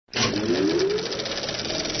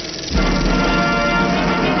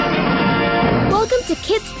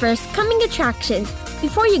First Coming Attractions.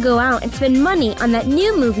 Before you go out and spend money on that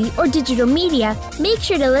new movie or digital media, make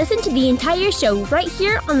sure to listen to the entire show right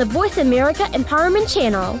here on the Voice America Empowerment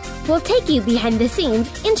Channel. We'll take you behind the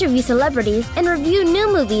scenes, interview celebrities, and review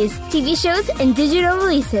new movies, TV shows, and digital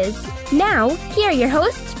releases. Now, here are your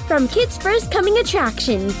hosts from Kids First Coming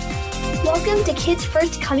Attractions. Welcome to Kids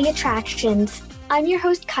First Coming Attractions. I'm your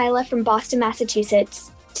host, Kyla from Boston, Massachusetts.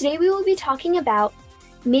 Today we will be talking about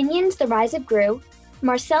Minions, The Rise of Gru,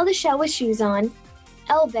 Marcel the Shell with Shoes On,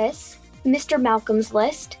 Elvis, Mr. Malcolm's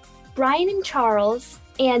List, Brian and Charles,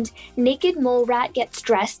 and Naked Mole Rat Gets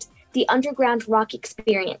Dressed, The Underground Rock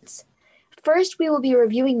Experience. First, we will be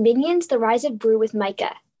reviewing Minions, The Rise of Gru with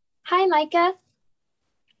Maica. Hi, Maica.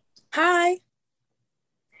 Hi.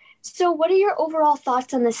 So what are your overall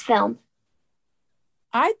thoughts on this film?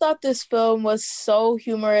 I thought this film was so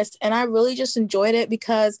humorous, and I really just enjoyed it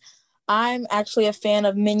because I'm actually a fan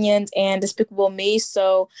of Minions and Despicable Me,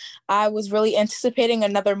 so I was really anticipating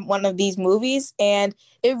another one of these movies, and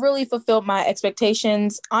it really fulfilled my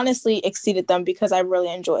expectations, honestly exceeded them because I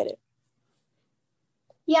really enjoyed it.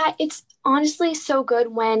 Yeah, it's honestly so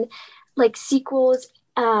good when sequels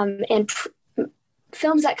and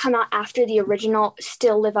films that come out after the original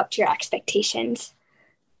still live up to your expectations.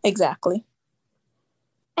 Exactly.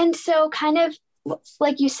 And so kind of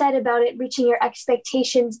like you said about it reaching your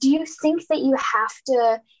expectations, do you think that you have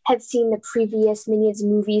to have seen the previous Minions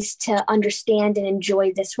movies to understand and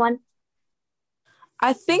enjoy this one?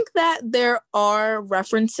 I think that there are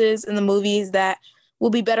references in the movies that will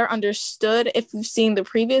be better understood if you've seen the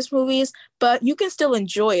previous movies, but you can still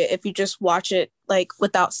enjoy it if you just watch it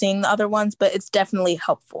without seeing the other ones, but it's definitely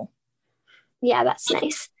helpful. Yeah, that's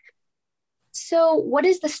nice. So what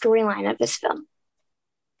is the storyline of this film?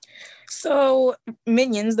 So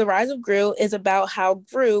Minions, The Rise of Gru is about how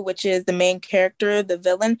Gru, which is the main character, the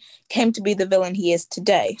villain, came to be the villain he is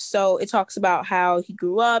today. So it talks about how he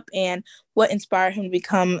grew up and what inspired him to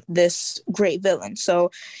become this great villain.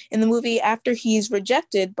 So in the movie, after he's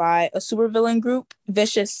rejected by a supervillain group,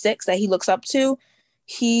 Vicious Six, that he looks up to,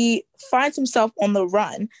 he finds himself on the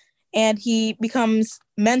run and he becomes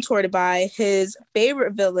mentored by his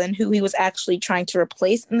favorite villain, who he was actually trying to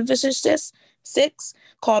replace in the Vicious Six,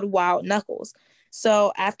 called Wild Knuckles.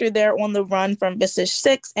 So after they're on the run from Vicious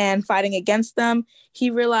Six and fighting against them,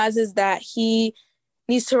 he realizes that he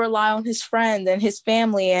needs to rely on his friends and his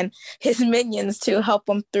family and his minions to help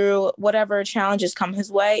him through whatever challenges come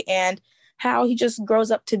his way, and how he just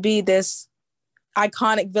grows up to be this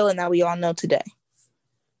iconic villain that we all know today.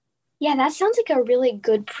 Yeah, that sounds like a really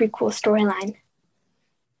good prequel storyline.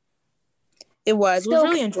 It was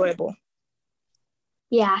really enjoyable.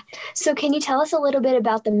 Yeah. So can you tell us a little bit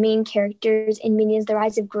about the main characters in Minions, The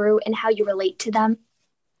Rise of Gru, and how you relate to them?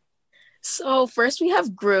 So first we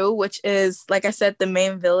have Gru, which is, like I said, the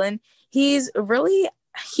main villain. He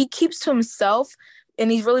keeps to himself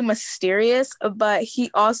and he's really mysterious, but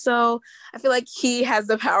he also, I feel like he has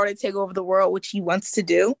the power to take over the world, which he wants to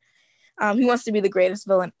do. He wants to be the greatest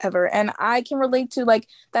villain ever. And I can relate to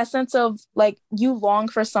that sense of you long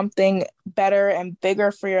for something better and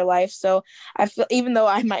bigger for your life. So I feel, even though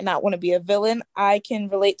I might not want to be a villain, I can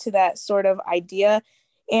relate to that sort of idea.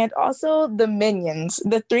 And also the minions,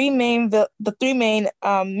 the three main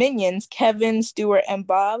minions, Kevin, Stuart, and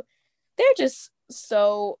Bob, they're just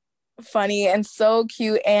so funny and so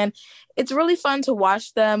cute. And it's really fun to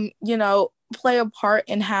watch them, play a part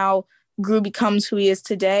in how Gru becomes who he is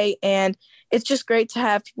today, and it's just great to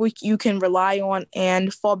have people you can rely on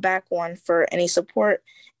and fall back on for any support.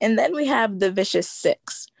 And then we have the Vicious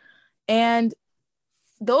Six, and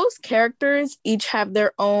those characters each have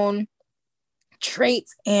their own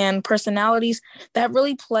traits and personalities that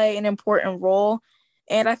really play an important role.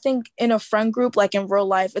 And I think in a friend group, like in real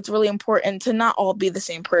life, it's really important to not all be the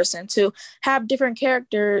same person, to have different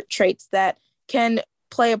character traits that can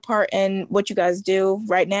play a part in what you guys do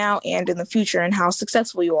right now and in the future and how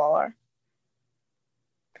successful you all are.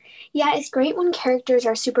 Yeah, it's great when characters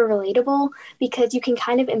are super relatable because you can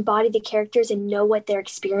kind of embody the characters and know what they're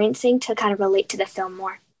experiencing to kind of relate to the film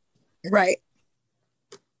more. Right.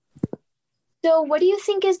 So what do you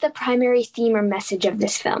think is the primary theme or message of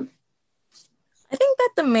this film? I think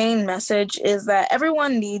that the main message is that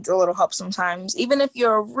everyone needs a little help sometimes. Even if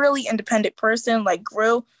you're a really independent person like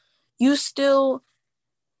Gru, you still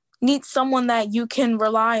need someone that you can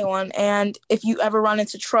rely on, and if you ever run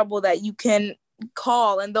into trouble, that you can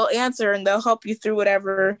call and they'll answer and they'll help you through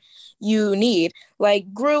whatever you need.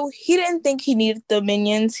 Like Gru, he didn't think he needed the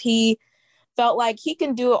minions. He felt like he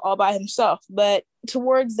can do it all by himself. But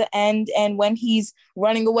towards the end, and when he's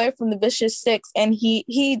running away from the Vicious Six, and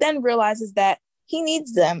he then realizes that he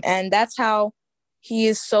needs them, and that's how he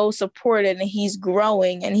is so supported and he's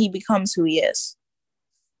growing and he becomes who he is.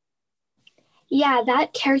 Yeah,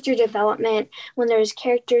 that character development, when there's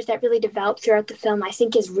characters that really develop throughout the film, I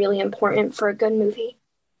think is really important for a good movie.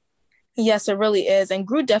 Yes, it really is. And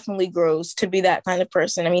Gru definitely grows to be that kind of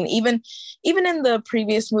person. I mean, even in the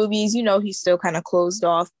previous movies, he's still kind of closed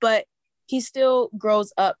off, but he still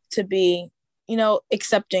grows up to be,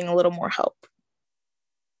 accepting a little more help.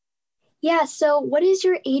 Yeah, so what is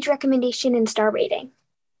your age recommendation and star rating?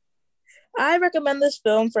 I recommend this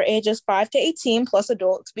film for ages 5 to 18 plus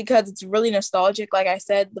adults because it's really nostalgic. Like I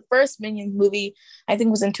said, the first Minions movie, I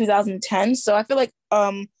think, was in 2010. So I feel like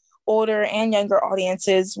older and younger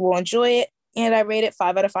audiences will enjoy it. And I rate it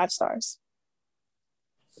 5 out of 5 stars.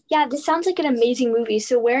 Yeah, this sounds like an amazing movie.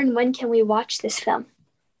 So where and when can we watch this film?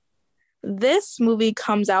 This movie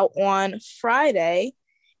comes out on Friday,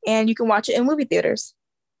 and you can watch it in movie theaters.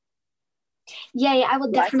 Yay, I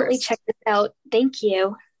will definitely check this out. Thank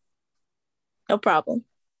you. No problem.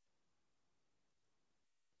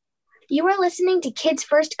 You are listening to Kids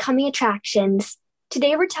First Coming Attractions.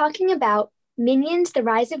 Today we're talking about Minions, the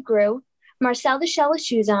Rise of Gru, Marcel the Shell with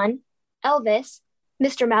Shoes On, Elvis,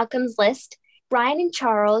 Mr. Malcolm's List, Brian and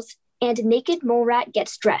Charles, and Naked Mole Rat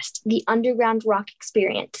Gets Dressed, the Underground Rock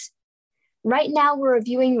Experience. Right now we're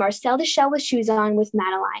reviewing Marcel the Shell with Shoes On with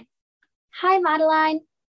Madeleine. Hi, Madeleine.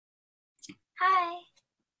 Hi.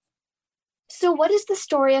 So what is the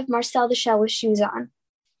story of Marcel the Shell with Shoes On?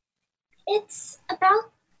 It's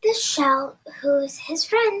about this shell his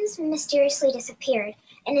friends mysteriously disappeared,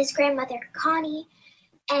 and his grandmother Connie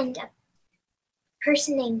and a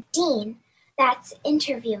person named Dean that's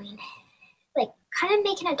interviewing him, like kind of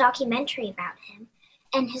making a documentary about him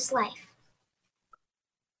and his life.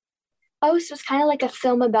 Oh, so it's kind of like a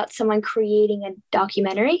film about someone creating a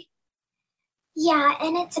documentary? Yeah,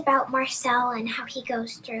 and it's about Marcel and how he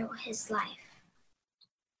goes through his life.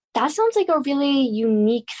 That sounds like a really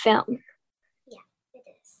unique film. Yeah, it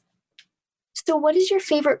is. So what is your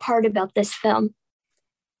favorite part about this film?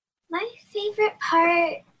 My favorite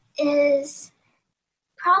part is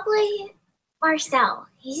probably Marcel.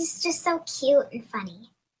 He's just so cute and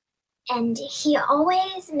funny. And he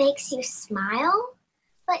always makes you smile,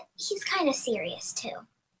 but he's kind of serious too.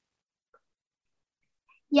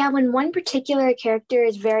 Yeah, when one particular character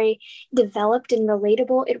is very developed and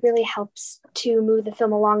relatable, it really helps to move the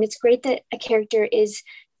film along. It's great that a character is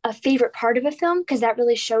a favorite part of a film because that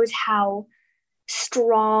really shows how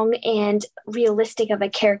strong and realistic of a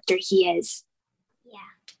character he is. Yeah.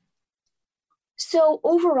 So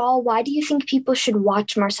overall, why do you think people should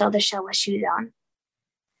watch Marcel the Shell with Shoes On?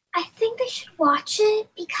 I think they should watch it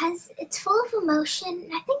because it's full of emotion.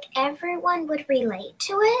 I think everyone would relate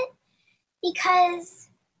to it because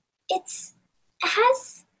it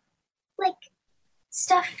has like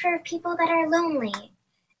stuff for people that are lonely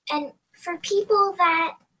and for people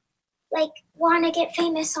that like want to get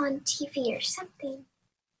famous on TV or something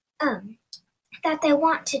that they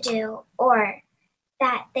want to do or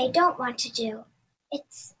that they don't want to do.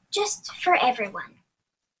 It's just for everyone.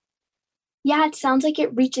 Yeah, it sounds like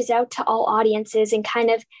it reaches out to all audiences and kind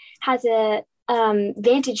of has a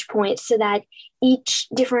vantage point so that each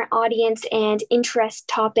different audience and interest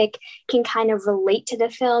topic can kind of relate to the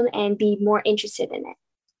film and be more interested in it.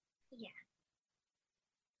 Yeah.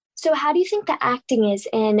 So how do you think the acting is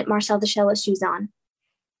in Marcel the Shell with Shoes On?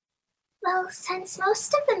 Well, since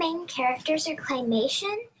most of the main characters are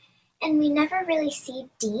claymation and we never really see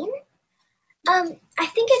Dean, I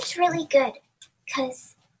think it's really good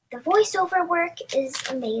because the voiceover work is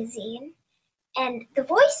amazing and the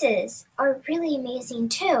voices are really amazing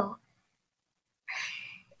too.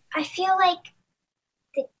 I feel like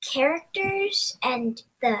the characters and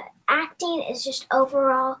the acting is just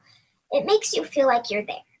overall, it makes you feel like you're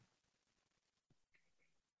there.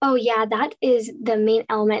 Oh yeah, that is the main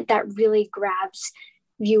element that really grabs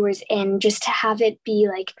viewers in, just to have it be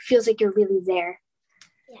like, feels like you're really there.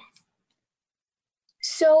 Yes.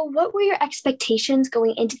 So what were your expectations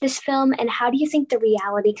going into this film and how do you think the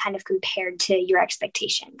reality kind of compared to your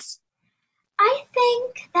expectations? I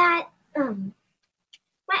think that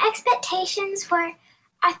my expectations were,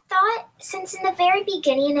 I thought since in the very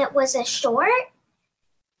beginning it was a short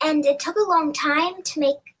and it took a long time to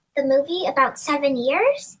make the movie, about 7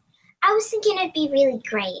 years, I was thinking it'd be really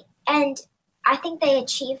great. And I think they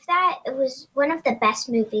achieved that. It was one of the best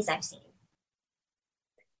movies I've seen.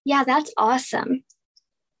 Yeah, that's awesome.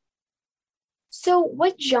 So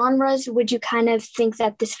what genres would you kind of think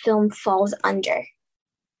that this film falls under?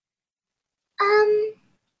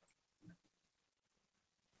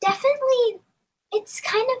 Definitely, it's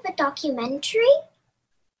kind of a documentary.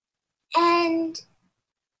 And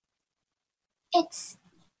it's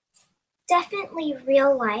definitely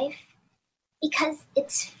real life because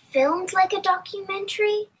it's filmed like a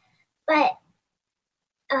documentary, but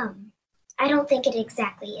I don't think it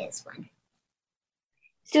exactly is one.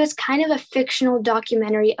 So it's kind of a fictional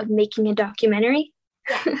documentary of making a documentary?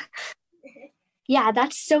 Yeah. Yeah,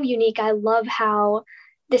 that's so unique. I love how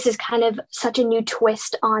this is kind of such a new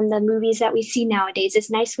twist on the movies that we see nowadays. It's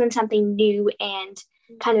nice when something new and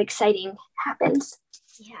kind of exciting happens.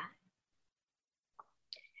 Yeah.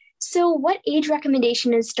 So what age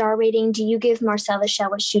recommendation and star rating do you give Marcel the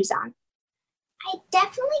Shell with Shoes On? I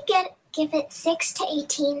definitely give it 6 to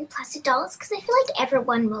 18 plus adults because I feel like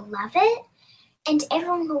everyone will love it and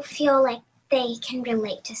everyone will feel like they can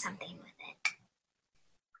relate to something with it.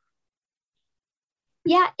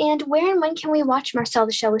 Yeah, and where and when can we watch Marcel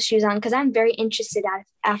the Shell with Shoes On? Because I'm very interested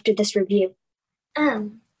after this review.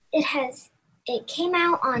 It came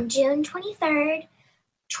out on June 23rd,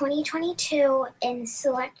 2022 in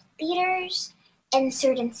select theaters in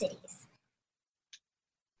certain cities.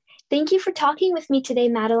 Thank you for talking with me today,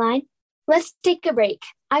 Madeleine. Let's take a break.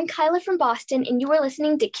 I'm Kyla from Boston, and you are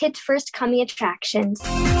listening to Kids First Coming Attractions.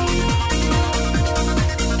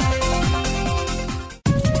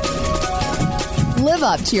 Live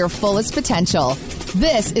up to your fullest potential.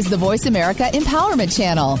 This is the Voice America Empowerment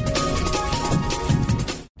Channel.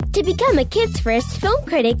 To become a Kids First film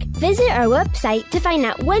critic, visit our website to find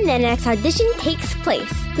out when the next audition takes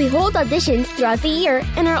place. We hold auditions throughout the year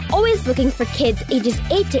and are always looking for kids ages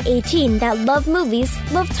 8 to 18 that love movies,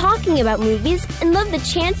 love talking about movies, and love the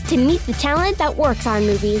chance to meet the talent that works on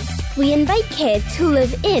movies. We invite kids who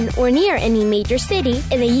live in or near any major city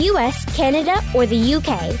in the U.S., Canada, or the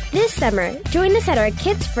UK. This summer, join us at our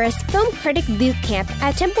Kids First Film Critic Boot Camp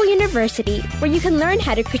at Temple University, where you can learn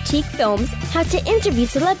how to critique films, how to interview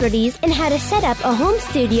celebrities, and how to set up a home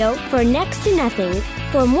studio for next to nothing.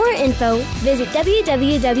 For more info, visit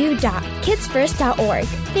www.kidsfirst.org.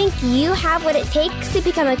 Think you have what it takes to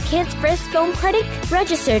become a Kids First film critic?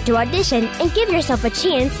 Register to audition and give yourself a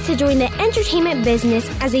chance to join the entertainment business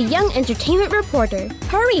as a young entertainment reporter.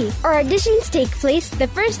 Hurry! Our auditions take place the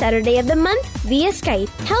first Saturday of the month via Skype.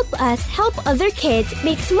 Help us help other kids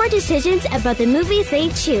make smart decisions about the movies they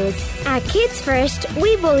choose. At Kids First,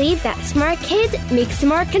 we believe that smart kids make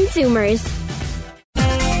smart consumers.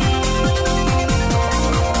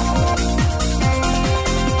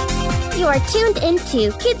 You are tuned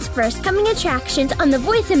into Kids First Coming Attractions on the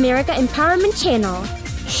Voice America Empowerment Channel.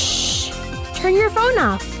 Shh! Turn your phone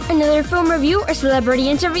off. Another film review or celebrity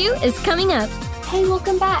interview is coming up. Hey,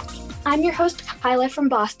 welcome back. I'm your host, Kyla from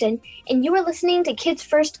Boston, and you are listening to Kids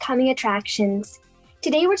First Coming Attractions.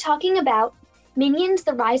 Today we're talking about Minions,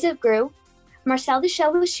 the Rise of Gru, Marcel the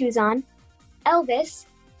Shell with Shoes On, Elvis,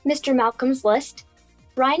 Mr. Malcolm's List,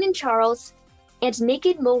 Brian and Charles, and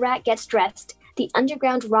Naked Mole Rat Gets Dressed, the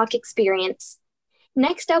underground rock experience.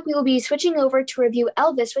 Next up, we will be switching over to review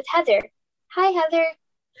Elvis with Heather. Hi, Heather.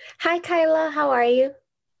 Hi, Kyla. How are you?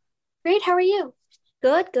 Great. How are you?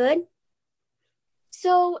 Good, good.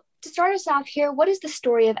 So, to start us off here, what is the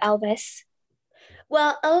story of Elvis?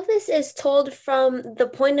 Well, Elvis is told from the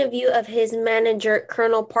point of view of his manager,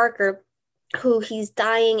 Colonel Parker, who he's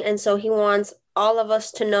dying, and so he wants all of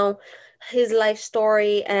us to know his life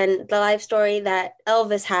story and the life story that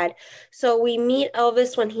Elvis had. So we meet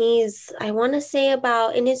Elvis when he's, I want to say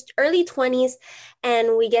about in his early 20s,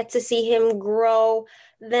 and we get to see him grow.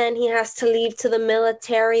 Then he has to leave to the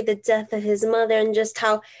military, the death of his mother, and just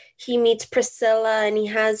how he meets Priscilla and he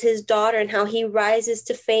has his daughter and how he rises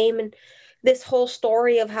to fame, and this whole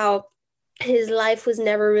story of how his life was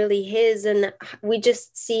never really his, and we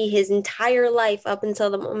just see his entire life up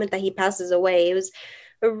until the moment that he passes away. It was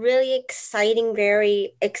a really exciting,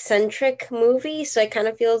 very eccentric movie. So it kind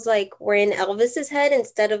of feels like we're in Elvis's head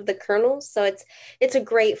instead of the Colonel's. So it's a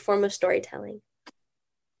great form of storytelling.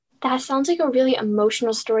 That sounds like a really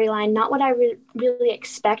emotional storyline, not what I really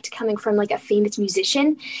expect coming from like a famous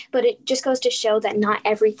musician, but it just goes to show that not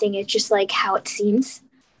everything is just like how it seems.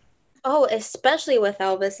 Oh, especially with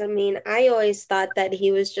Elvis. I mean, I always thought that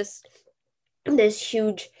he was just this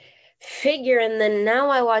huge figure, and then now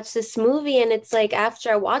I watch this movie and it's like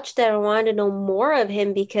after I watched that I wanted to know more of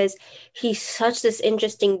him because he's such this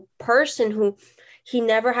interesting person who he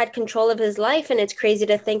never had control of his life, and it's crazy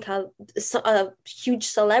to think how a huge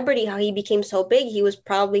celebrity, how he became so big. He was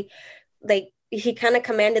probably like he kind of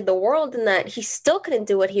commanded the world, and that he still couldn't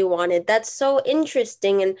do what he wanted. That's so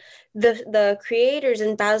interesting, and the creators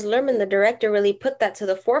and Baz Luhrmann, the director, really put that to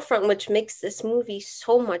the forefront, which makes this movie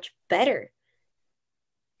so much better.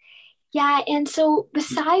 Yeah, and so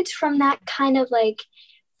besides from that kind of like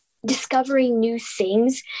discovering new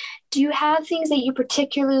things. Do you have things that you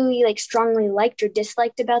particularly strongly liked or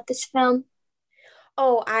disliked about this film?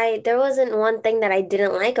 Oh, there wasn't one thing that I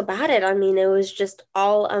didn't like about it. I mean, it was just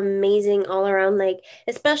all amazing all around, like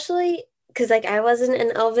especially because like I wasn't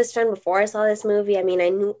an Elvis fan before I saw this movie. I mean, I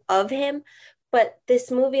knew of him, but this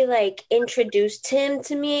movie like introduced him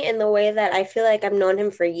to me in the way that I feel like I've known him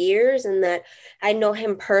for years and that I know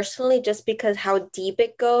him personally just because how deep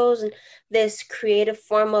it goes and this creative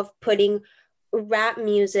form of putting rap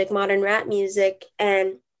music, modern rap music,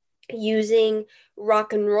 and using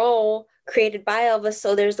rock and roll created by Elvis.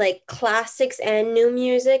 So there's like classics and new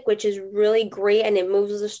music, which is really great and it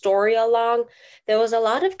moves the story along. There was a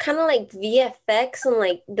lot of kind of like VFX and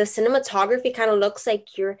like the cinematography kind of looks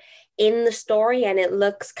like you're in the story and it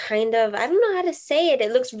looks kind of, I don't know how to say it.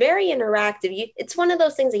 It looks very interactive. It's one of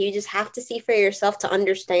those things that you just have to see for yourself to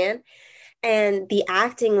understand. And the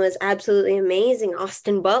acting was absolutely amazing.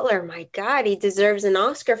 Austin Butler, my God, he deserves an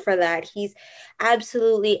Oscar for that. He's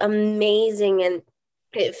absolutely amazing and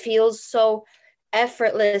it feels so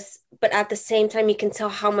effortless, but at the same time, you can tell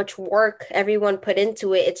how much work everyone put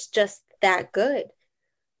into it. It's just that good.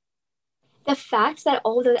 The fact that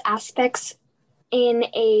all the aspects in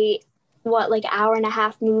a hour and a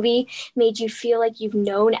half movie made you feel like you've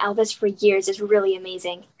known Elvis for years is really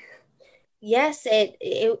amazing. Yes,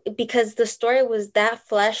 it because the story was that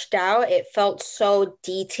fleshed out, it felt so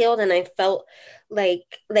detailed and I felt like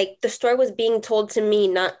the story was being told to me,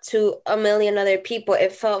 not to a million other people.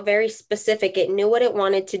 It felt very specific. It knew what it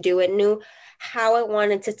wanted to do. It knew how it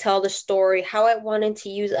wanted to tell the story, how it wanted to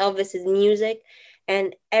use Elvis's music,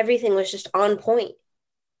 and everything was just on point.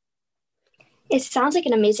 It sounds like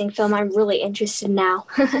an amazing film. I'm really interested now.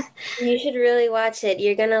 You should really watch it.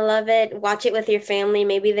 You're gonna love it. Watch it with your family.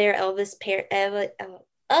 Maybe they're Elvis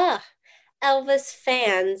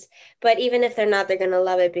fans, but even if they're not, they're gonna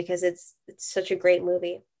love it because it's such a great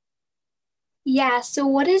movie. Yeah, so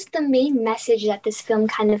what is the main message that this film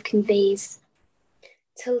kind of conveys?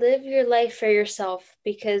 To live your life for yourself,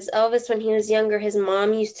 because Elvis, when he was younger, his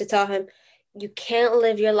mom used to tell him, you can't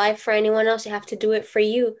live your life for anyone else. You have to do it for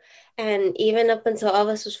you. And even up until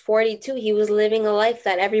Elvis was 42, he was living a life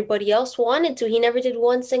that everybody else wanted to. He never did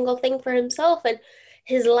one single thing for himself. And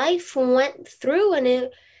his life went through and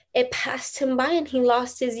it passed him by and he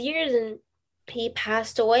lost his years and he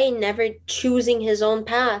passed away, never choosing his own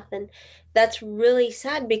path. And that's really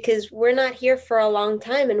sad because we're not here for a long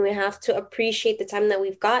time and we have to appreciate the time that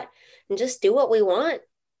we've got and just do what we want.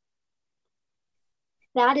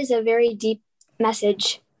 That is a very deep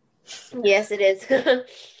message. Yes, it is.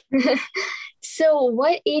 So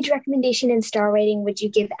what age recommendation and star rating would you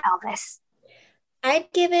give Elvis?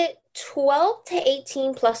 I'd give it 12 to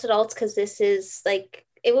 18 plus adults because this is like,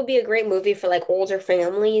 it would be a great movie for like older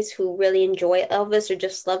families who really enjoy Elvis or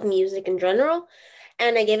just love music in general.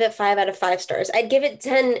 And I give it 5 out of 5 stars. I'd give it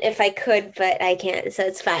 10 if I could, but I can't, so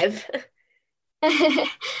it's 5.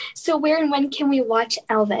 So where and when can we watch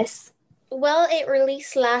Elvis? Well, it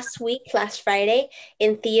released last Friday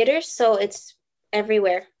in theaters, so it's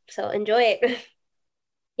everywhere. So enjoy it.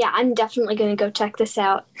 Yeah, I'm definitely going to go check this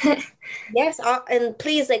out. Yes, and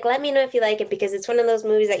please let me know if you like it because it's one of those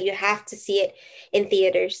movies that you have to see it in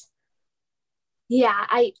theaters. Yeah,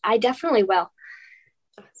 I definitely will.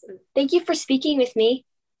 Awesome. Thank you for speaking with me.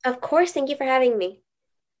 Of course, thank you for having me.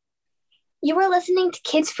 You are listening to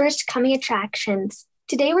Kids First Coming Attractions.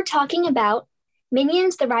 Today we're talking about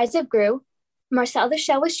Minions, The Rise of Gru, Marcel the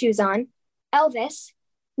Shell with Shoes On, Elvis,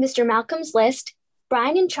 Mr. Malcolm's List,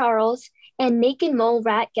 Brian and Charles, and Naked Mole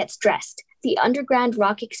Rat Gets Dressed, the Underground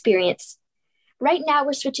Rock Experience. Right now,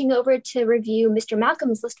 we're switching over to review Mr.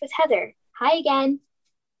 Malcolm's List with Heather. Hi again.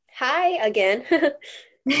 Hi again.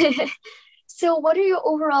 So what are your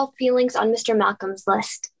overall feelings on Mr. Malcolm's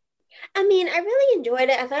List? I mean, I really enjoyed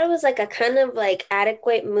it. I thought it was a kind of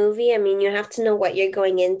adequate movie. I mean, you have to know what you're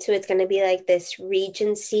going into. It's going to be this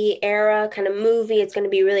Regency era kind of movie. It's going to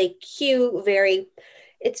be really cute,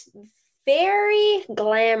 it's very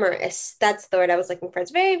glamorous. That's the word I was looking for.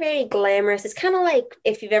 It's very, very glamorous. It's kind of like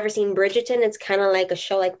if you've ever seen Bridgerton, it's kind of like a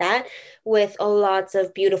show like that with lots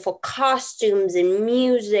of beautiful costumes and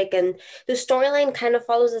music. And the storyline kind of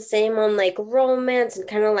follows the same on romance and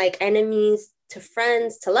kind of enemies to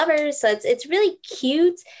friends to lovers. So it's really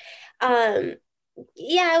cute. Yeah,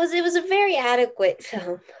 it was a very adequate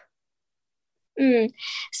film.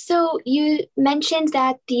 So you mentioned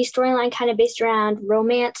that the storyline kind of based around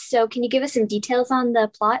romance. So can you give us some details on the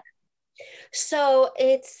plot? So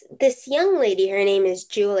it's this young lady, her name is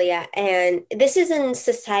Julia, and this is in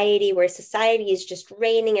society where society is just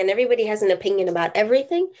reigning and everybody has an opinion about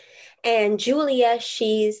everything. And Julia,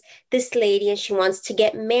 she's this lady and she wants to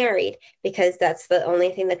get married because that's the only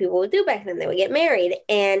thing that people would do back then. They would get married.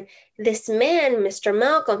 And this man, Mr.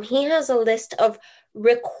 Malcolm, he has a list of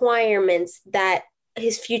requirements that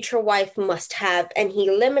his future wife must have, and he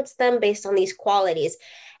limits them based on these qualities.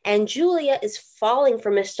 And Julia is falling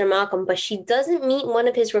for Mr. Malcolm, but she doesn't meet one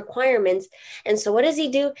of his requirements. And so what does he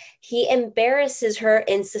do? He embarrasses her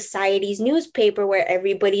in society's newspaper where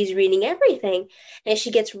everybody's reading everything. And she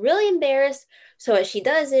gets really embarrassed. So what she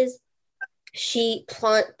does is she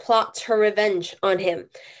plots her revenge on him.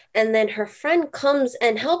 And then her friend comes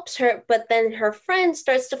and helps her, but then her friend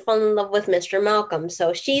starts to fall in love with Mr. Malcolm.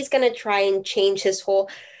 So she's going to try and change his whole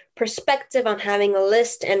perspective on having a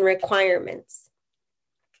list and requirements.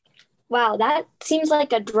 Wow, that seems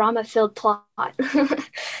like a drama-filled plot.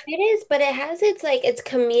 It is, but it has its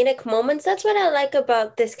comedic moments. That's what I like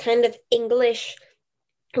about this kind of English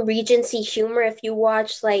Regency humor. If you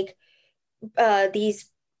watch these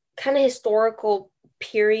kind of historical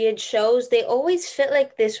period shows, they always fit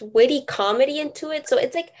like this witty comedy into it. So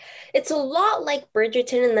it's a lot like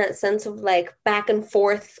Bridgerton in that sense of like back and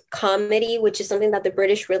forth comedy, which is something that the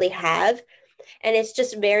British really have. And it's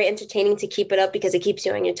just very entertaining to keep it up because it keeps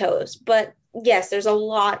you on your toes. But yes, there's a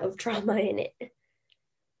lot of drama in it.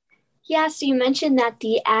 Yeah, so you mentioned that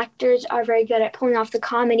the actors are very good at pulling off the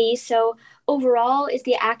comedy. So overall, is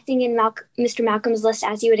the acting in Mr. Malcolm's List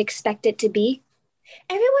as you would expect it to be?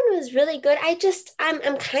 Everyone was really good.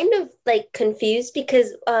 I'm kind of like confused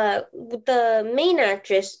because the main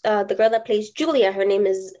actress, the girl that plays Julia, her name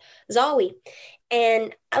is Zoe.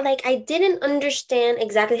 And I didn't understand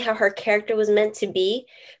exactly how her character was meant to be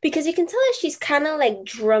because you can tell that she's kind of like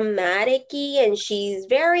dramatic-y and she's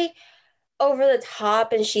very over the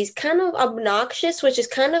top and she's kind of obnoxious, which is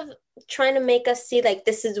kind of trying to make us see like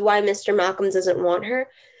this is why Mr. Malcolm doesn't want her.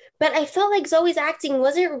 But I felt like Zoe's acting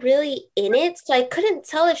wasn't really in it, so I couldn't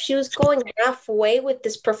tell if she was going halfway with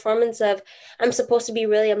this performance of I'm supposed to be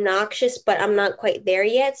really obnoxious, but I'm not quite there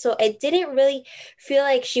yet. So I didn't really feel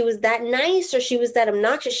like she was that nice or she was that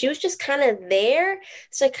obnoxious. She was just kind of there.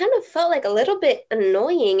 So I kind of felt like a little bit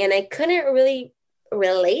annoying and I couldn't really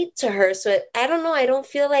relate to her. So I don't know. I don't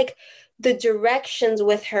feel like the directions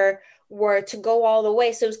with her were to go all the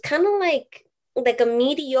way. So it was kind of like a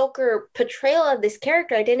mediocre portrayal of this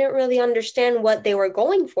character. I didn't really understand what they were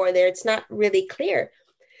going for there. It's not really clear.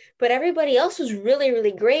 But everybody else was really,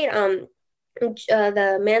 really great.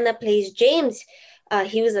 The man that plays James,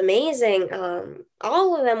 he was amazing.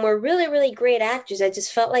 All of them were really, really great actors. I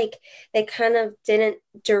just felt like they kind of didn't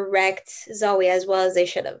direct Zoe as well as they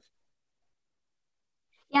should have.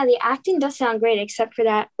 Yeah, the acting does sound great, except for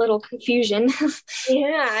that little confusion.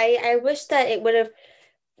 Yeah, I wish that it would have,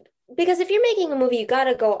 because if you're making a movie, you got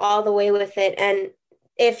to go all the way with it. And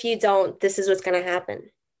if you don't, this is what's going to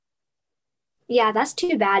happen. Yeah, that's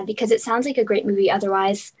too bad because it sounds like a great movie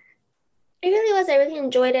otherwise. It really was. I really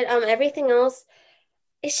enjoyed it. Everything else,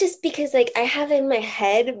 it's just because I have in my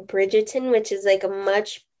head Bridgerton, which is like a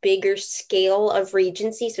much bigger scale of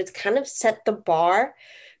Regency. So it's kind of set the bar.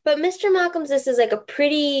 But Mr. Malcolm's, this is like a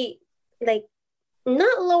pretty,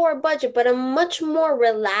 not lower budget, but a much more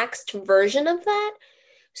relaxed version of that.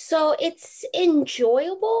 So it's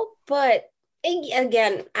enjoyable, but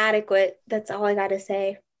again, adequate. That's all I gotta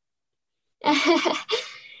say.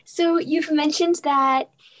 So you've mentioned that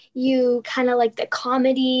you kind of like the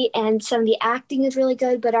comedy and some of the acting is really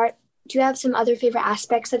good, but do you have some other favorite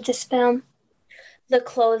aspects of this film? The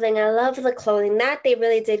clothing, I love the clothing. That they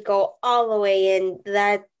really did go all the way in.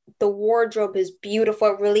 That the wardrobe is beautiful.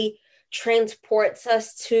 It really transports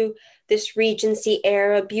us to this Regency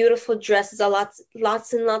era. Beautiful dresses,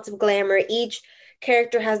 lots and lots of glamour. Each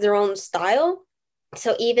character has their own style.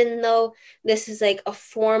 So even though this is like a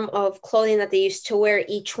form of clothing that they used to wear,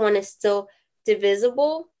 each one is still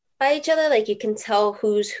divisible by each other. Like you can tell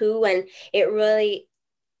who's who, and it really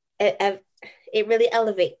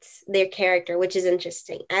elevates their character, which is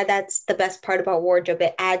interesting. And that's the best part about wardrobe.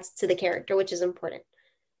 It adds to the character, which is important.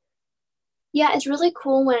 Yeah, it's really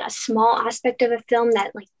cool when a small aspect of a film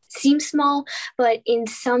that seems small, but in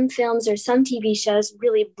some films or some TV shows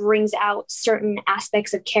really brings out certain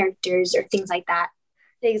aspects of characters or things like that.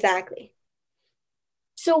 Exactly.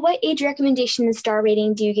 So what age recommendation and star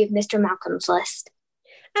rating do you give Mr. Malcolm's List?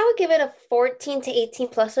 I would give it a 14 to 18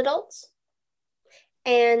 plus adults.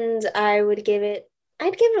 And I'd give it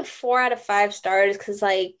a 4 out of 5 stars because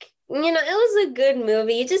it was a good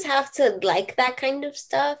movie. You just have to like that kind of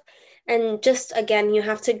stuff. And just again, you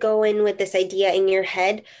have to go in with this idea in your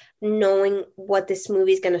head, knowing what this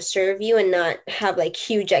movie is going to serve you and not have like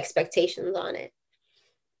huge expectations on it.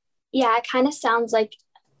 Yeah, it kind of sounds like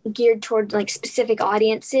geared toward like specific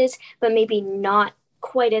audiences, but maybe not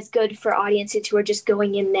quite as good for audiences who are just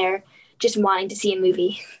going in there just wanting to see a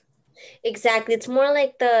movie. Exactly. It's more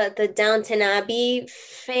like the Downton Abbey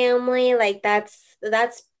family. Like that's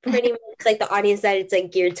pretty much like the audience that it's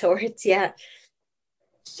like geared towards. Yeah.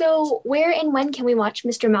 So where and when can we watch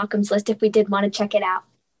Mr. Malcolm's List if we did want to check it out?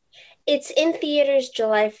 It's in theaters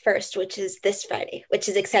July 1st, which is this Friday, which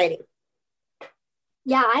is exciting.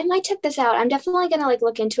 Yeah, I might check this out. I'm definitely going to like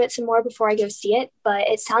look into it some more before I go see it, but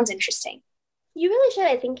it sounds interesting. You really should.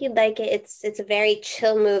 I think you'd like it. It's a very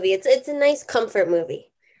chill movie. It's a nice comfort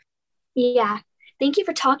movie. Yeah. Thank you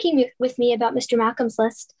for talking with me about Mr. Malcolm's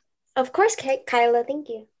List. Of course, Kyla. Thank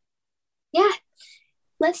you. Yeah.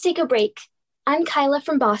 Let's take a break. I'm Kyla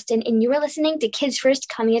from Boston, and you are listening to Kids First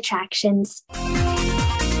Coming Attractions.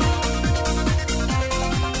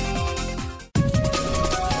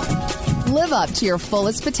 Live up to your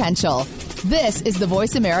fullest potential. This is the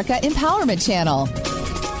Voice America Empowerment Channel.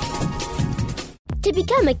 To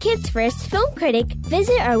become a Kids First film critic,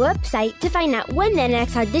 visit our website to find out when the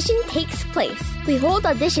next audition takes place. We hold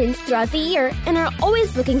auditions throughout the year and are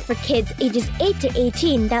always looking for kids ages 8 to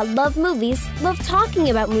 18 that love movies, love talking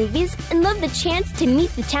about movies, and love the chance to meet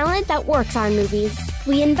the talent that works on movies.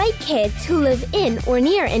 We invite kids who live in or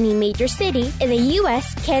near any major city in the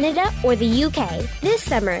U.S., Canada, or the UK. This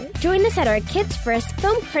summer, join us at our Kids First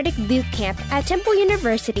Film Critic Boot Camp at Temple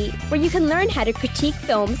University, where you can learn how to critique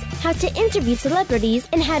films, how to interview celebrities,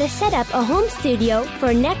 and how to set up a home studio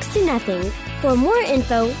for next to nothing. For more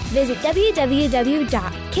info, visit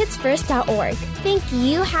www.kidsfirst.org. Think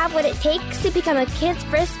you have what it takes to become a Kids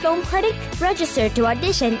First film critic? Register to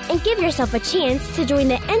audition and give yourself a chance to join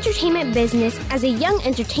the entertainment business as a young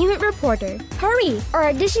entertainment reporter. Hurry!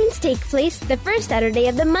 Our auditions take place the first Saturday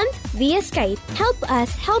of the month via Skype. Help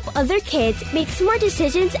us help other kids make smart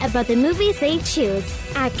decisions about the movies they choose.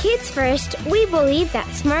 At Kids First, we believe that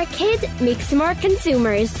smart kids make smart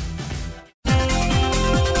consumers.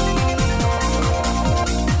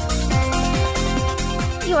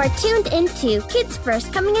 You are tuned into Kids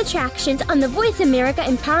First Coming Attractions on the Voice America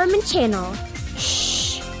Empowerment Channel.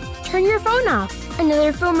 Shh! Turn your phone off.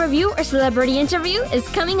 Another film review or celebrity interview is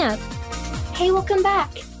coming up. Hey, welcome back.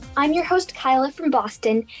 I'm your host, Kyla from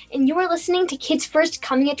Boston, and you are listening to Kids First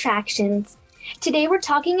Coming Attractions. Today we're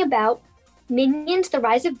talking about Minions, The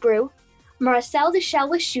Rise of Gru, Marcel the Shell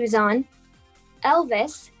with Shoes On,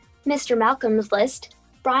 Elvis, Mr. Malcolm's List,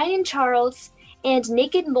 Brian and Charles, and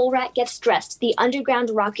Naked Mole Rat Gets Dressed, the Underground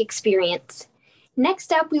Rock Experience.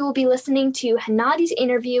 Next up, we will be listening to Hanadie's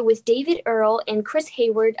interview with David Earl and Chris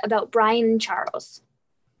Hayward about Brian and Charles.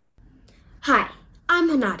 Hi, I'm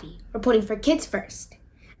Hanadie, reporting for Kids First.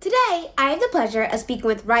 Today, I have the pleasure of speaking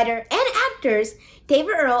with writer and actors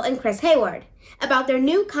David Earl and Chris Hayward about their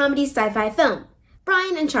new comedy sci-fi film,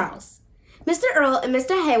 Brian and Charles. Mr. Earl and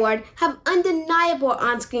Mr. Hayward have undeniable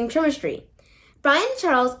on-screen chemistry. Brian and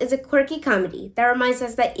Charles is a quirky comedy that reminds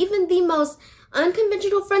us that even the most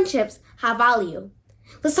unconventional friendships have value.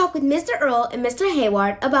 Let's talk with Mr. Earl and Mr.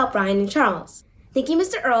 Hayward about Brian and Charles. Thank you,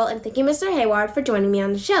 Mr. Earl, and thank you, Mr. Hayward, for joining me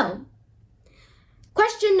on the show.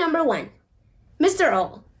 Question number 1. Mr.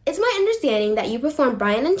 Earl, it's my understanding that you performed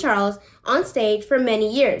Brian and Charles on stage for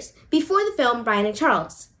many years before the film Brian and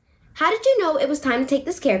Charles. How did you know it was time to take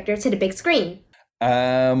this character to the big screen?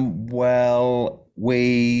 Well,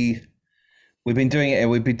 we've been doing it.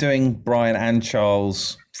 We've been doing Brian and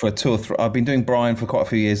Charles for 2 or 3. I've been doing Brian for quite a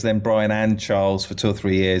few years, then Brian and Charles for 2 or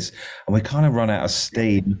 3 years, and we kind of run out of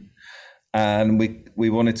steam. And we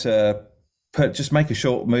wanted to just make a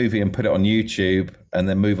short movie and put it on YouTube, and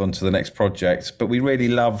then move on to the next project. But we really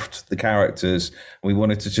loved the characters. We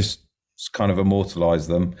wanted to just kind of immortalize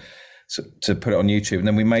them, so, to put it on YouTube. And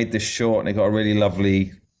then we made this short, and it got a really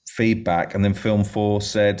lovely feedback. And then Film 4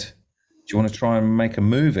 said, "Do you want to try and make a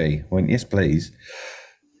movie?" I went, "Yes, please."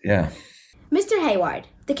 Yeah. Mr. Hayward,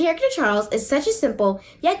 the character Charles is such a simple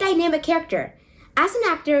yet dynamic character. As an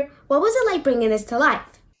actor, what was it like bringing this to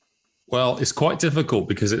life? Well, it's quite difficult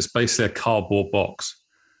because it's basically a cardboard box.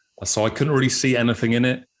 So I couldn't really see anything in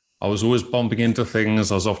it. I was always bumping into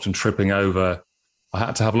things. I was often tripping over. I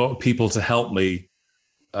had to have a lot of people to help me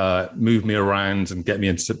move me around and get me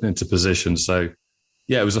into position. So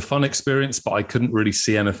yeah, it was a fun experience, but I couldn't really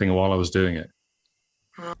see anything while I was doing it.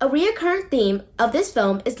 A recurrent theme of this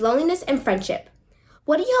film is loneliness and friendship.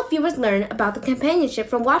 What do you hope viewers learn about the companionship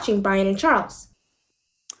from watching Brian and Charles?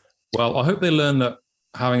 Well, I hope they learn that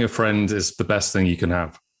having a friend is the best thing you can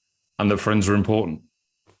have, and that friends are important.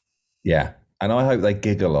 Yeah. And I hope they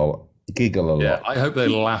giggle a lot. Yeah, I hope they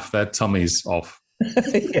laugh their tummies off.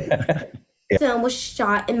 Yeah. The film was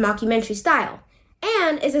shot in mockumentary style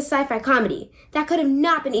and is a sci-fi comedy that could have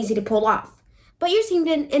not been easy to pull off. But your team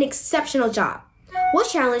did an exceptional job. What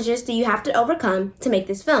challenges do you have to overcome to make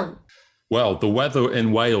this film? Well, the weather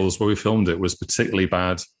in Wales where we filmed it was particularly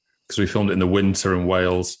bad because we filmed it in the winter in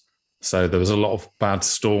Wales. So there was a lot of bad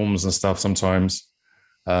storms and stuff sometimes.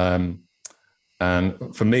 And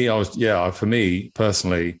for me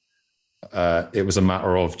personally, it was a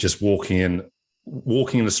matter of just walking in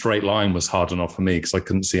a straight line was hard enough for me because I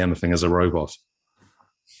couldn't see anything as a robot.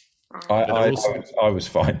 I was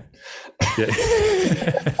fine.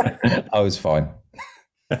 Yeah. I was fine.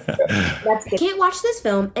 That's good. You can't watch this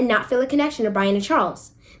film and not feel a connection to Brian and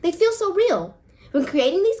Charles. They feel so real. When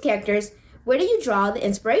creating these characters, where do you draw the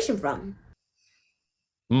inspiration from?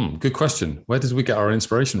 Good question. Where did we get our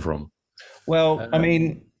inspiration from? Well, I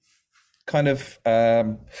mean, kind of,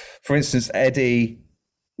 for instance, Eddie,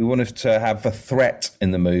 we wanted to have a threat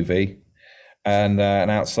in the movie and an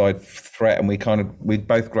outside threat. And we'd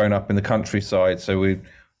both grown up in the countryside. So we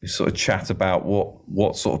sort of chat about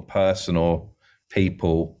what sort of person or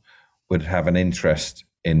people would have an interest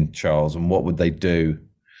in Charles and what would they do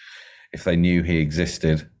if they knew he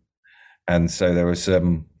existed. And so there were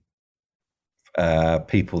some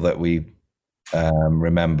people that we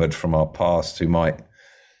remembered from our past who might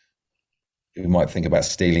think about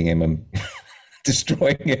stealing him and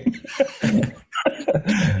destroying him.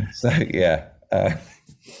 So yeah.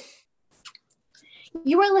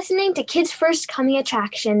 You are listening to Kids First Coming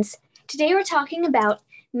Attractions. Today we're talking about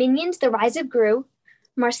Minions, the Rise of Gru,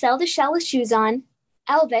 Marcel the Shell with Shoes On,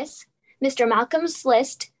 Elvis, Mr. Malcolm's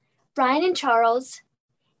List, Brian and Charles,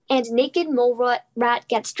 and Naked Mole Rat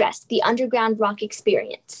Gets Dressed, the Underground Rock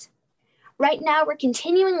Experience. Right now, we're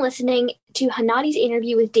continuing listening to Hanadie's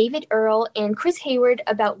interview with David Earl and Chris Hayward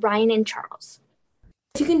about Brian and Charles.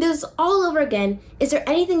 If you can do this all over again, is there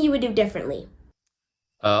anything you would do differently?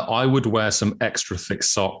 I would wear some extra thick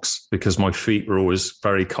socks because my feet were always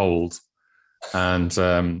very cold.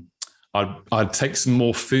 And I'd take some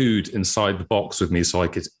more food inside the box with me so I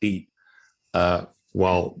could eat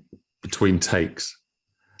while between takes.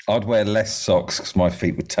 I'd wear less socks because my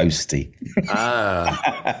feet were toasty.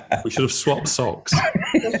 We should have swapped socks.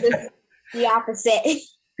 The opposite.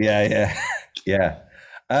 Yeah.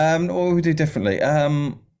 What would we do differently? I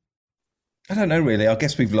don't know really. I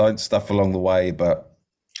guess we've learned stuff along the way, but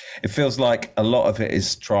it feels like a lot of it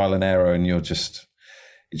is trial and error, and you're just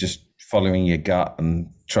following your gut and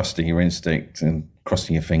trusting your instinct and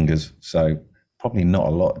crossing your fingers. So probably not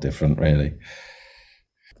a lot different, really.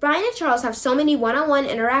 Brian and Charles have so many one-on-one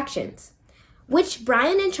interactions. Which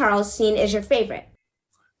Brian and Charles scene is your favorite?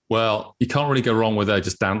 Well, you can't really go wrong with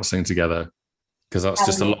just dancing together because that's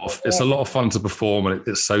just it's a lot of fun to perform, and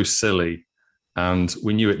it's so silly. And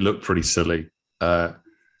we knew it looked pretty silly.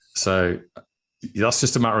 So that's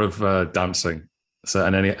just a matter of dancing. So,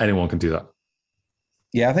 and anyone can do that.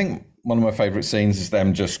 Yeah, I think one of my favorite scenes is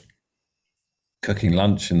them just cooking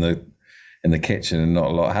lunch in the kitchen and not a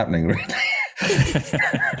lot happening really.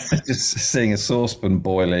 Just seeing a saucepan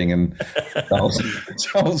boiling and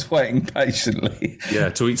Charles waiting patiently. Yeah,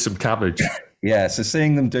 to eat some cabbage. Yeah, so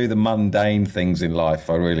seeing them do the mundane things in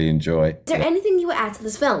life, I really enjoy. Is there anything you would add to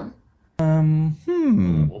this film?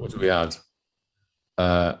 What would we add?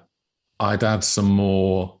 I'd add some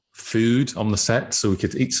more food on the set so we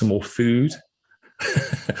could eat some more food.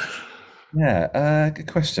 Yeah, good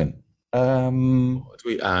question. What do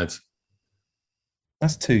we add?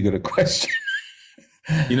 That's too good a question.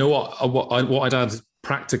 You know what I'd add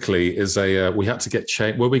practically is we had to get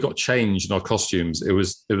changed. Where we got changed in our costumes, it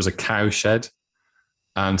was a cow shed,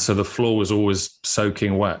 and so the floor was always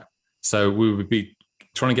soaking wet. So we would be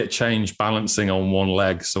trying to get changed, balancing on one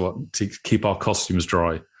leg so to keep our costumes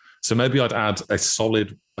dry. So maybe I'd add a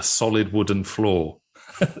solid wooden floor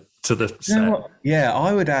to the set. You know what? Yeah,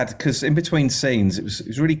 I would add, because in between scenes it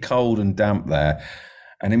was really cold and damp there,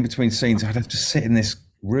 and in between scenes I'd have to sit in this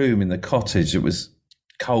room in the cottage. It was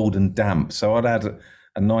cold and damp, so I'd add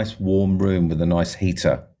a nice warm room with a nice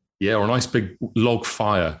heater. Yeah, or a nice big log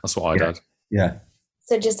fire. That's what I'd add. Yeah.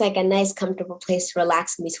 So just like a nice, comfortable place to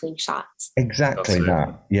relax in between shots. Exactly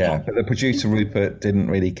that. Yeah, but the producer Rupert didn't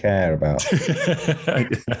really care about.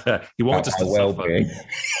 He wanted us to well-being.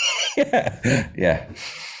 Yeah.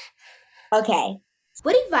 Okay.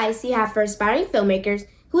 What advice do you have for aspiring filmmakers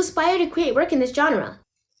who aspire to create work in this genre?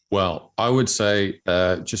 Well, I would say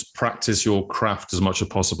just practice your craft as much as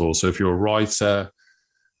possible. So if you're a writer,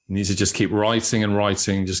 you need to just keep writing and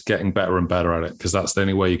writing, just getting better and better at it, because that's the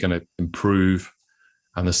only way you're going to improve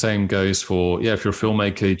And the same goes for, if you're a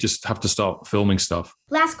filmmaker, you just have to start filming stuff.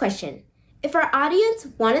 Last question. If our audience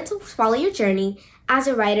wanted to follow your journey as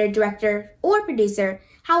a writer, director, or producer,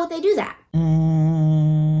 how would they do that?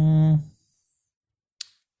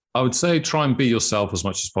 I would say try and be yourself as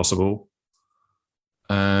much as possible.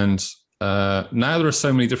 And now there are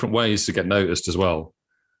so many different ways to get noticed as well.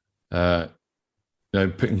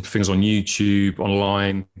 Putting things on YouTube,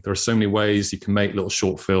 online. There are so many ways you can make little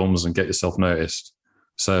short films and get yourself noticed.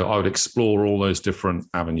 So I would explore all those different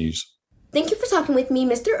avenues. Thank you for talking with me,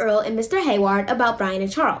 Mr. Earl and Mr. Hayward, about Brian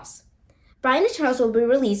and Charles. Brian and Charles will be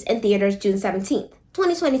released in theaters June 17th,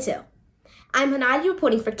 2022. I'm Hanadie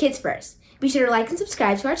reporting for Kids First. Be sure to like and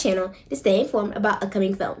subscribe to our channel to stay informed about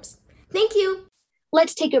upcoming films. Thank you.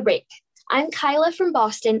 Let's take a break. I'm Kyla from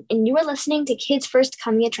Boston, and you are listening to Kids First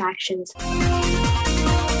Coming Attractions.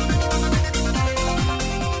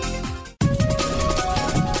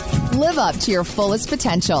 Live up to your fullest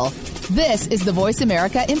potential. This is the Voice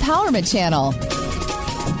America Empowerment Channel.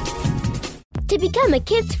 To become a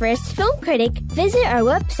Kids First film critic, visit our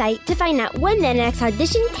website to find out when the next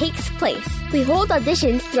audition takes place. We hold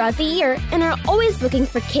auditions throughout the year and are always looking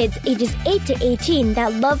for kids ages 8 to 18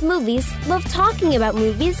 that love movies, love talking about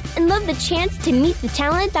movies, and love the chance to meet the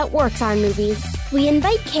talent that works on movies. We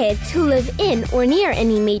invite kids who live in or near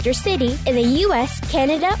any major city in the U.S.,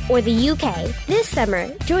 Canada, or the UK. This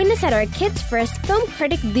summer, join us at our Kids First Film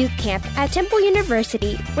Critic Boot Camp at Temple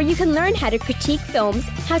University, where you can learn how to critique films,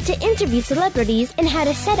 how to interview celebrities, and how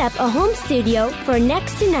to set up a home studio for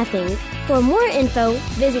next to nothing. For more info,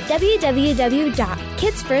 visit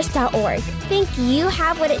www.kidsfirst.org. Think you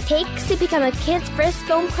have what it takes to become a Kids First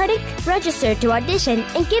film critic? Register to audition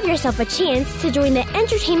and give yourself a chance to join the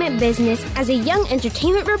entertainment business as a young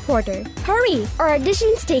entertainment reporter. Hurry! Our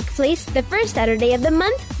auditions take place the first Saturday of the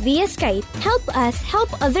month via Skype. Help us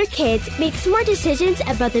help other kids make smart decisions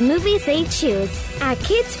about the movies they choose. At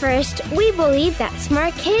Kids First, we believe that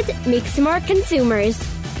smart kids make smart consumers.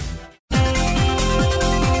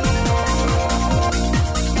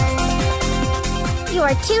 You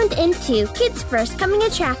are tuned into Kids First Coming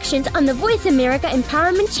Attractions on the Voice America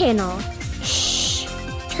Empowerment Channel. Shh!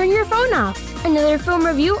 Turn your phone off. Another film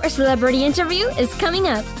review or celebrity interview is coming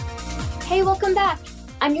up. Hey, welcome back.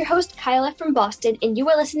 I'm your host, Kyla from Boston, and you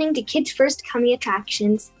are listening to Kids First Coming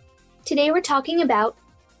Attractions. Today we're talking about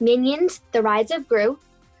Minions, The Rise of Gru,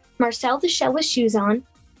 Marcel the Shell with Shoes On,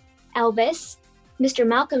 Elvis, Mr.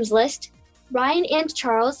 Malcolm's List, Ryan and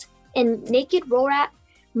Charles, and Naked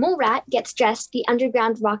Mole Rat Gets Dressed, The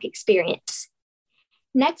Underground Rock Experience.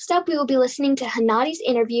 Next up, we will be listening to Hanadie's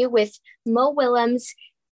interview with Willems,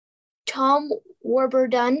 Tom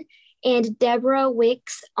Warburton, and Deborah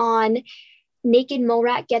Wicks on Naked Mole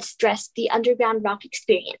Rat Gets Dressed, The Underground Rock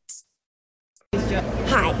Experience.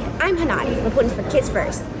 Hi, I'm Hanadie, reporting for Kids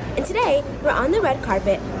First. And today, we're on the red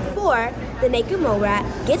carpet for the Naked Mole Rat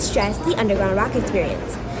Gets Dressed, The Underground Rock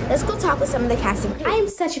Experience. Let's go talk with some of the cast and crew. I am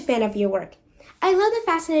such a fan of your work. I love the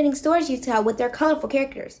fascinating stories you tell with their colorful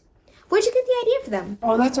characters. Where'd you get the idea for them?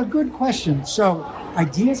 Oh, that's a good question. So,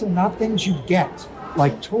 ideas are not things you get,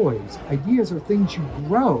 like toys. Ideas are things you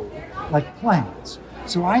grow, like plants.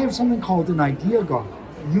 So I have something called an idea garden.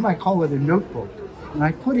 You might call it a notebook. And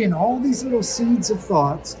I put in all these little seeds of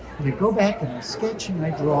thoughts, and I go back and I sketch and I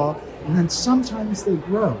draw, and then sometimes they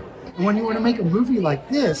grow. And when you want to make a movie like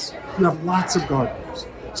this, you have lots of gardeners.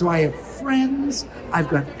 So I have friends, I've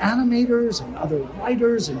got animators and other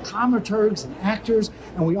writers and dramaturgs and actors,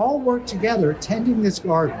 and we all work together tending this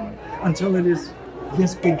garden until it is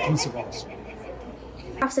this big piece of art.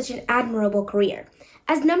 You have such an admirable career.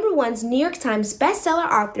 As #1's New York Times bestseller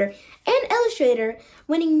author and illustrator,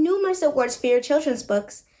 winning numerous awards for your children's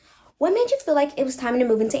books, what made you feel like it was time to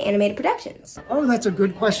move into animated productions? Oh, that's a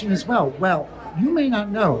good question as well. Well, you may not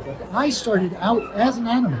know, but I started out as an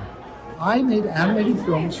animator. I made animated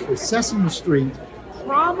films for Sesame Street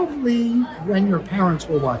probably when your parents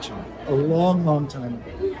were watching, a long, long time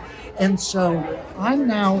ago. And so I'm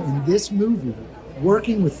now in this movie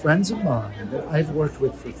working with friends of mine that I've worked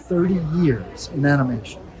with for 30 years in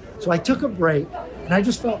animation. So I took a break and I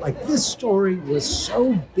just felt like this story was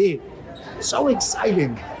so big, so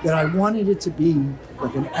exciting that I wanted it to be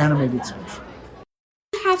like an animated special.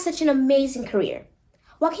 You have such an amazing career.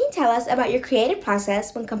 What can you tell us about your creative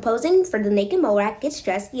process when composing for the Naked Mole Rat Gets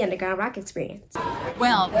Dressed, The Underground Rock Experience?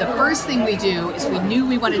 Well, the first thing we do is we knew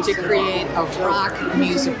we wanted to create a rock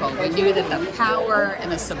musical. We knew that the power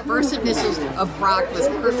and the subversiveness of rock was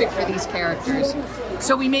perfect for these characters.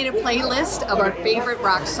 So we made a playlist of our favorite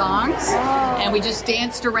rock songs, and we just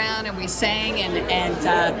danced around and we sang,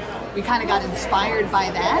 and we kind of got inspired by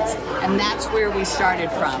that, and that's where we started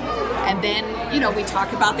from. And then, we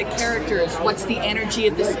talk about the characters, what's the energy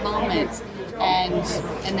of this moment, and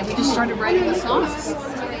then we just started writing the songs.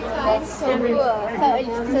 That's so cool. So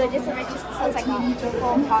it's like a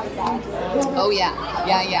whole process. Oh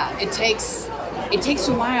yeah. It takes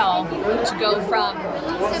a while to go from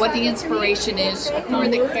what the inspiration is, who are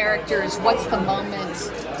the characters, what's the moment,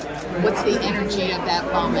 what's the energy of that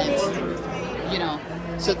moment,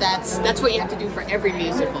 So that's what you have to do for every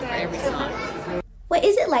musical, for every song. What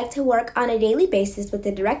is it like to work on a daily basis with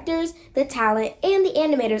the directors, the talent, and the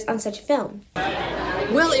animators on such a film?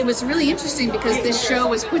 Well, it was really interesting because this show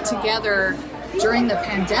was put together during the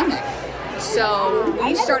pandemic. So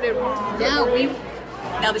we started,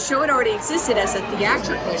 now the show had already existed as a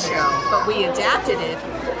theatrical show, but we adapted it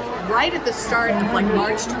right at the start of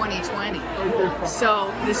March 2020.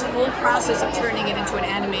 So this whole process of turning it into an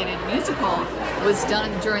animated musical was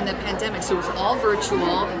done during the pandemic. So it was all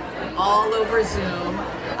virtual, all over Zoom.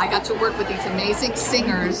 I got to work with these amazing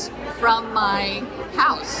singers from my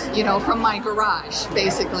house, from my garage,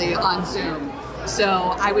 basically on Zoom.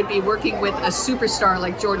 So I would be working with a superstar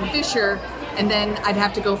like Jordan Fisher, and then I'd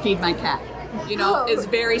have to go feed my cat. It's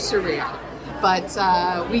very surreal. But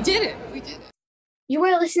we did it. You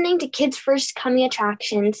are listening to Kids First Coming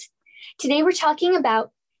Attractions. Today we're talking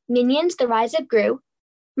about Minions, the Rise of Gru,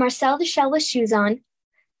 Marcel the Shell with Shoes On,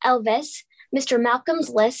 Elvis, Mr. Malcolm's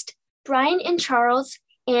List, Brian and Charles,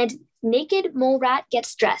 and Naked Mole Rat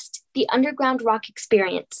Gets Dressed, the Underground Rock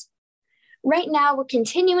Experience. Right now we're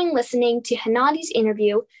continuing listening to Hanadie's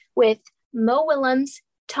interview with Mo Willems,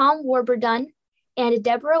 Tom Warburton, and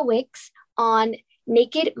Deborah Wicks on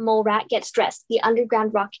Naked Mole Rat Gets Dressed, the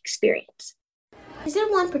Underground Rock Experience. Is there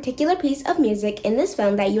one particular piece of music in this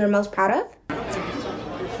film that you are most proud of?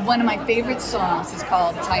 One of my favorite songs is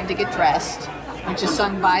called Time to Get Dressed, which is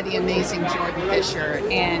sung by the amazing Jordan Fisher.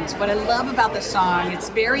 And what I love about the song, it's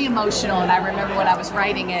very emotional, and I remember when I was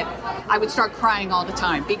writing it, I would start crying all the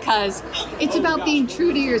time because it's about being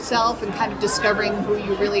true to yourself and kind of discovering who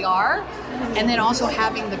you really are, and then also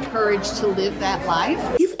having the courage to live that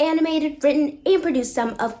life. You've animated, written, and produced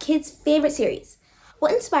some of kids' favorite series.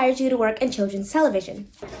 What inspires you to work in children's television?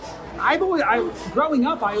 Growing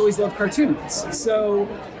up, I always loved cartoons. So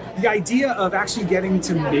the idea of actually getting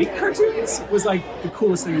to make cartoons was the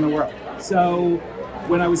coolest thing in the world. So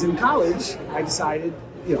when I was in college, I decided,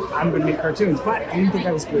 I'm going to make cartoons. But I didn't think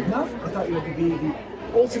I was good enough. I thought you had to be the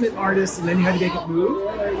ultimate artist and then you had to make it move.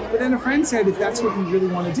 But then a friend said, if that's what you really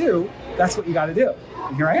want to do, that's what you got to do.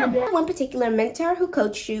 And here I am. One particular mentor who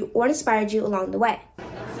coached you or inspired you along the way?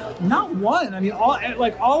 Not one. I mean,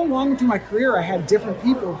 all along through my career, I had different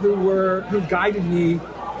people who guided me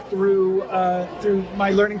through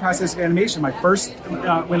my learning process of animation. My first,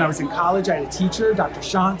 when I was in college, I had a teacher, Dr.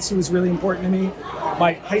 Shantz, who was really important to me.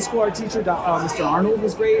 My high school art teacher, Mr. Arnold,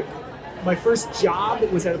 was great. My first job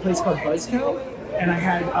was at a place called Buzzco, and I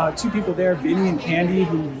had two people there, Vinny and Candy,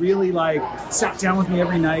 who really sat down with me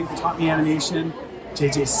every night and taught me animation.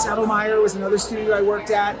 J.J. Settlemeyer was another studio I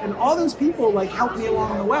worked at, and all those people helped me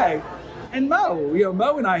along the way. And Mo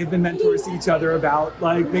and I have been mentors to each other about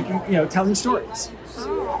making, telling stories.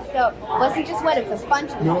 So it wasn't just one, it's a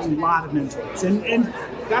bunch of a lot of mentors. And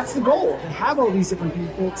that's the goal, to have all these different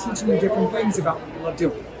people teaching you different things about what you love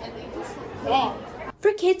doing. Yeah.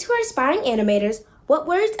 For kids who are aspiring animators, what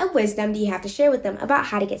words of wisdom do you have to share with them about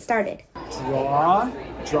how to get started?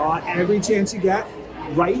 Draw every chance you get,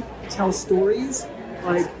 write, tell stories.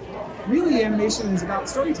 Really, animation is about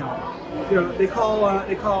storytelling. They call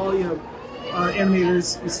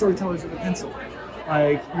animators storytellers with a pencil.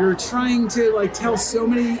 You're trying to tell so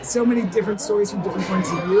many different stories from different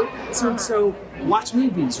points of view. So watch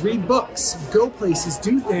movies, read books, go places,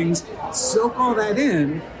 do things, soak all that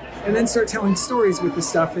in, and then start telling stories with the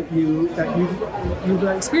stuff that you've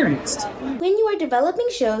experienced. When you are developing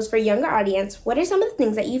shows for a younger audience, what are some of the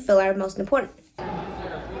things that you feel are most important?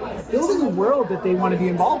 Building a world that they want to be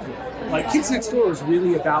involved with. Kids Next Door is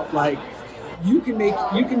really about you can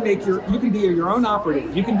be your own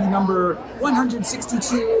operative. You can be number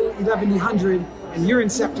 162, 1100, and you're in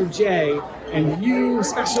Sector J, and you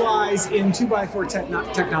specialize in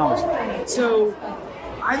 2x4 technology. So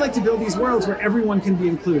I like to build these worlds where everyone can be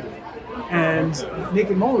included. And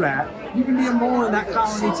Naked Mole Rat, you can be a mole in that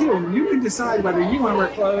colony too, and you can decide whether you want to wear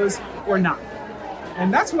clothes or not.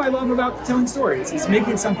 And that's what I love about telling stories, is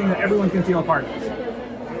making something that everyone can feel a part of.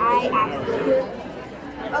 I absolutely.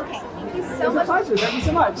 Okay, thank you so much. It's a pleasure. Thank you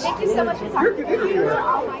so much. Thank you so much for talking to me. Those are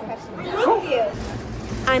all my questions. Thank you.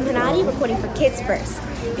 I'm Hanadie, reporting for Kids First.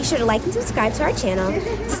 Be sure to like and subscribe to our channel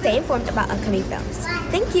to stay informed about upcoming films.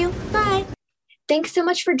 Thank you. Bye. Thanks so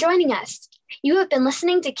much for joining us. You have been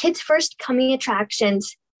listening to Kids First Coming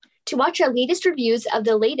Attractions. To watch our latest reviews of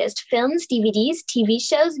the latest films, DVDs, TV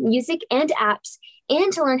shows, music, and apps,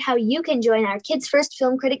 and to learn how you can join our Kids First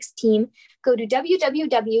Film Critics team, go to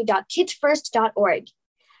www.kidsfirst.org.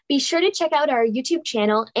 Be sure to check out our YouTube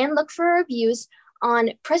channel and look for our reviews on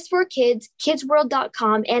Press4Kids,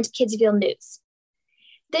 kidsworld.com, and Kidsville News.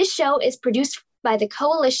 This show is produced by the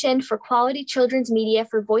Coalition for Quality Children's Media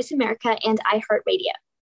for Voice America and iHeartRadio.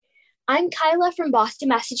 I'm Kyla from Boston,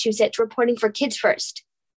 Massachusetts, reporting for Kids First.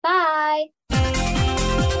 Bye!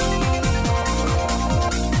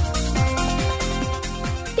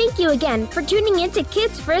 Thank you again for tuning in to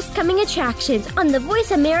Kids First Coming Attractions on the Voice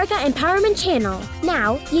America Empowerment Channel.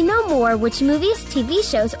 Now, you know more which movies, TV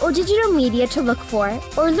shows, or digital media to look for,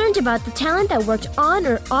 or learned about the talent that worked on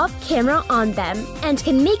or off camera on them, and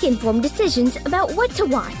can make informed decisions about what to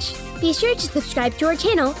watch. Be sure to subscribe to our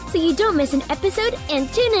channel so you don't miss an episode,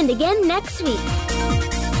 and tune in again next week.